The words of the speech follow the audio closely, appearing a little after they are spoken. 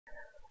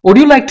Would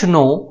you like to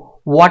know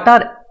what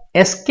are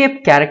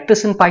escape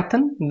characters in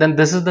Python? Then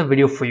this is the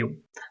video for you.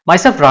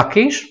 Myself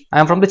Rakesh,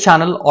 I am from the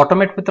channel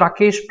Automate with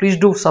Rakesh. Please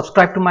do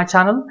subscribe to my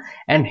channel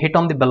and hit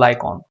on the bell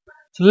icon.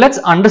 So let's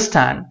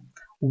understand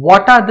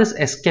what are these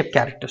escape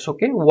characters.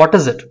 Okay, what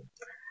is it?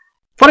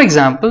 For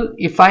example,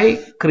 if I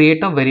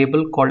create a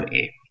variable called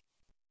a,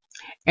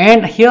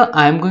 and here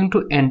I am going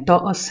to enter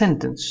a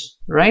sentence,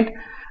 right?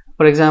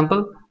 For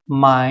example,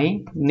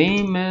 my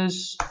name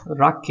is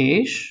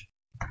Rakesh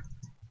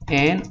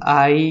and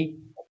I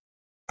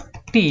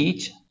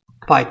teach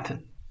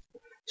Python.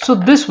 So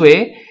this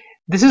way,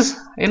 this is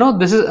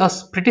a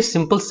pretty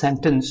simple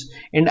sentence,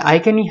 and I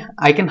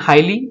can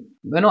highly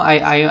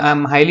I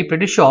am highly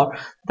pretty sure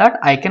that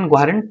I can go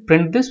ahead and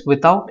print this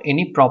without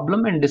any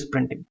problem in this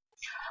printing.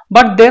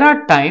 But there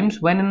are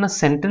times when in a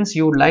sentence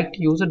you would like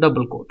to use a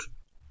double quote,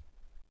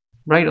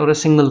 right, or a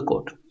single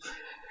quote.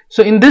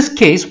 So in this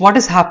case, what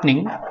is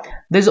happening?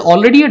 There's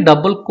already a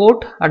double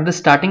quote at the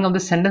starting of the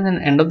sentence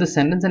and end of the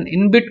sentence, and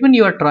in between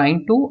you are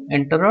trying to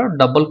enter a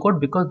double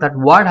quote because that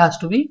word has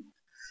to be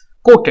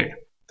quoted.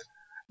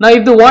 Now,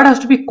 if the word has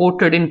to be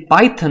quoted in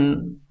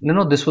Python,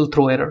 this will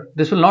throw error.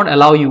 This will not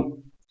allow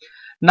you.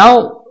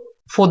 Now,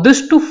 for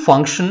this to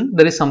function,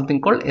 there is something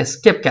called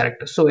escape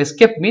character. So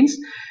escape means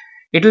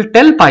it will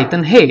tell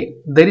Python, hey,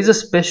 there is a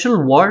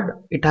special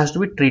word, it has to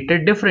be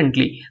treated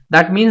differently.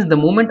 That means the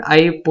moment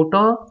I put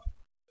a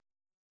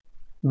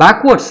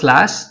backward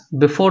slash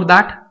before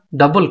that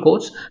double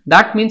quotes,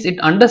 that means it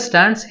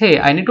understands, hey,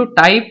 I need to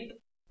type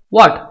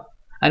what?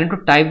 I need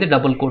to type the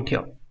double quote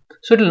here.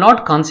 So it will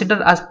not consider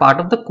as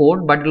part of the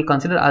code, but it will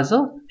consider as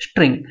a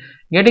string.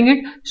 Getting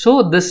it?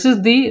 So this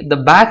is the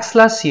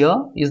backslash here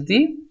is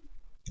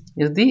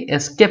the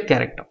escape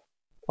character.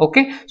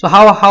 Okay. So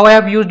how I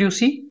have used, you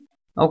see.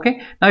 Okay.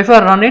 Now if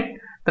I run it,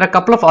 there are a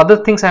couple of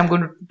other things I am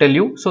going to tell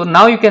you. So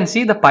now you can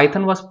see the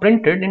Python was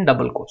printed in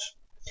double quotes.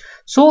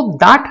 So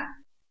that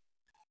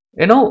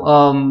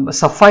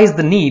suffice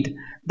the need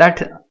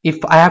that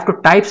if I have to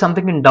type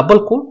something in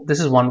double quote, this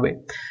is one way.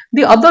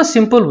 The other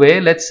simple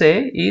way, let's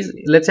say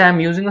I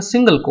am using a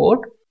single quote.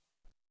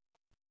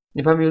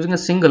 If I'm using a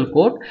single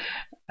quote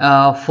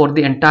for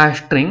the entire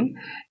string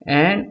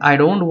and I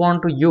don't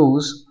want to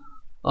use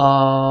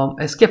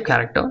escape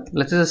character,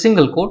 let's say a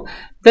single quote,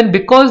 then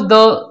because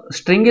the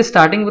string is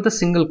starting with a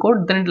single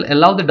quote, then it will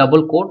allow the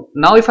double quote.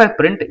 Now if I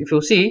print, if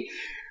you see,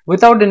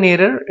 without an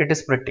error, it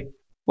is printing.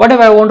 What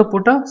if I want to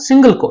put a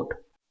single quote?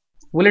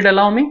 Will it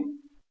allow me?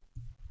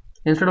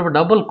 Instead of a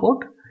double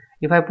quote,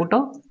 if I put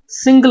a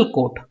single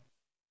quote,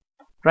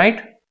 right?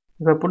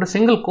 If I put a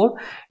single quote,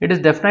 it is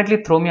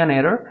definitely throw me an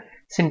error,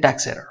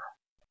 syntax error.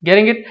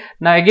 Getting it?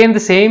 Now again, the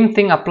same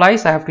thing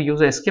applies. I have to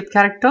use a escape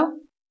character.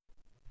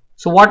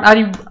 So what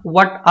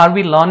are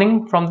we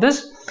learning from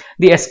this?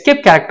 The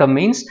escape character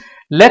means,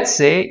 let's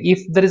say if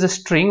there is a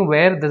string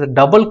where there's a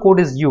double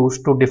quote is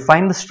used to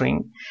define the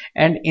string,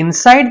 and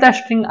inside that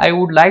string I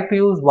would like to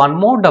use one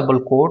more double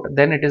quote,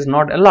 then it is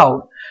not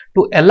allowed.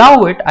 To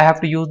allow it, I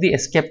have to use the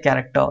escape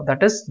character,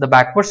 that is the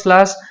backward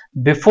slash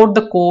before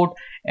the quote,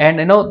 and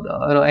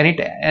any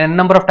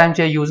number of times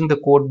you are using the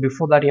quote,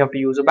 before that you have to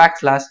use a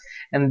backslash,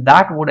 and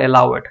that would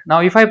allow it.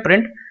 Now if I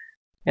print,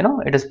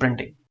 it is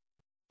printing.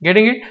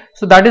 Getting it?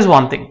 So that is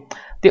one thing.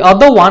 The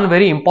other one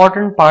very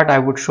important part I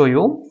would show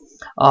you.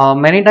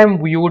 Many times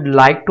you would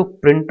like to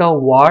print a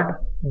word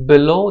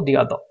below the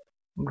other,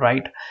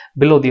 right?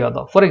 Below the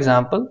other. For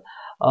example,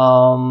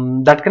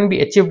 that can be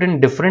achieved in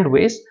different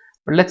ways.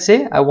 But let's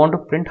say I want to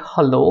print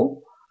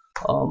hello,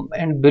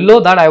 and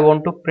below that I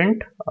want to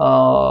print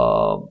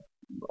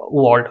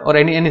word or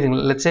anything.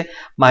 Let's say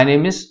my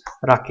name is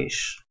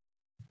Rakesh.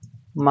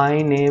 My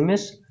name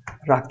is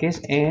Rakesh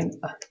and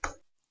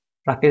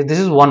Rakesh. This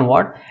is one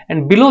word,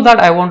 and below that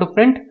I want to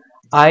print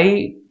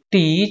I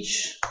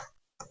teach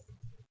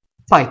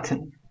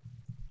Python.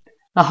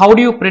 Now how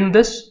do you print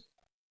this?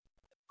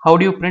 How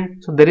do you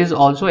print? So there is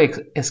also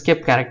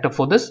escape character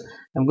for this.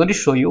 I'm going to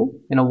show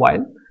you in a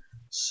while.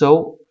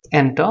 So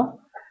enter.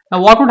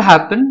 Now what would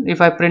happen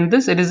if I print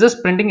this? It is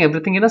just printing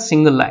everything in a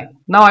single line.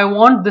 Now I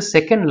want the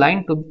second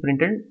line to be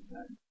printed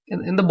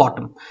in the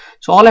bottom.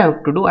 So all I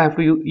have to do, I have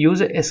to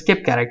use an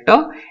escape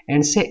character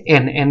and say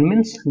n. N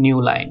means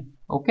new line.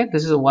 Okay,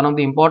 this is one of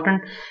the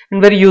important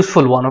and very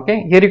useful one.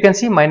 Okay, here you can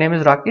see my name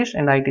is Rakesh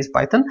and I teach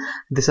Python.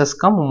 This has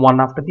come one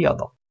after the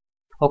other.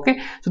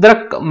 Okay, so there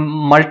are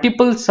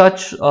multiple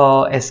such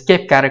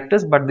escape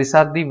characters, but these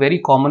are the very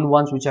common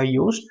ones which are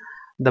used.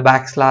 The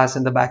backslash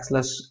and the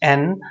backslash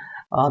n.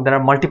 There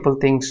are multiple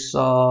things,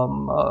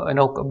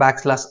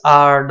 backslash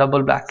r,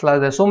 double backslash.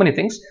 There are so many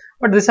things,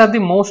 but these are the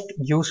most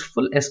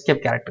useful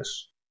escape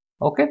characters.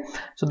 Okay,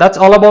 so that's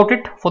all about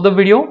it for the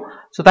video.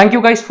 So thank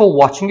you guys for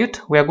watching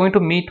it. We are going to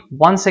meet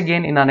once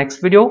again in our next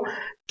video.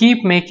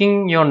 Keep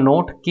making your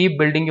note, keep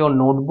building your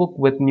notebook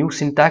with new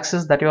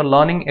syntaxes that you are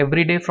learning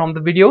every day from the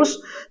videos.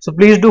 So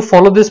please do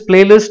follow this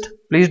playlist.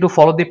 Please do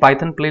follow the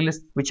Python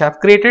playlist which I have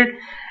created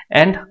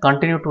and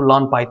continue to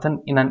learn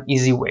Python in an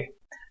easy way.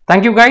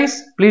 Thank you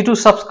guys. Please do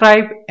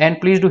subscribe and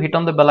please do hit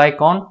on the bell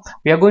icon.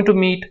 We are going to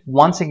meet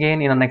once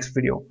again in the next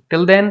video.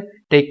 Till then,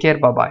 take care.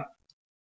 Bye bye.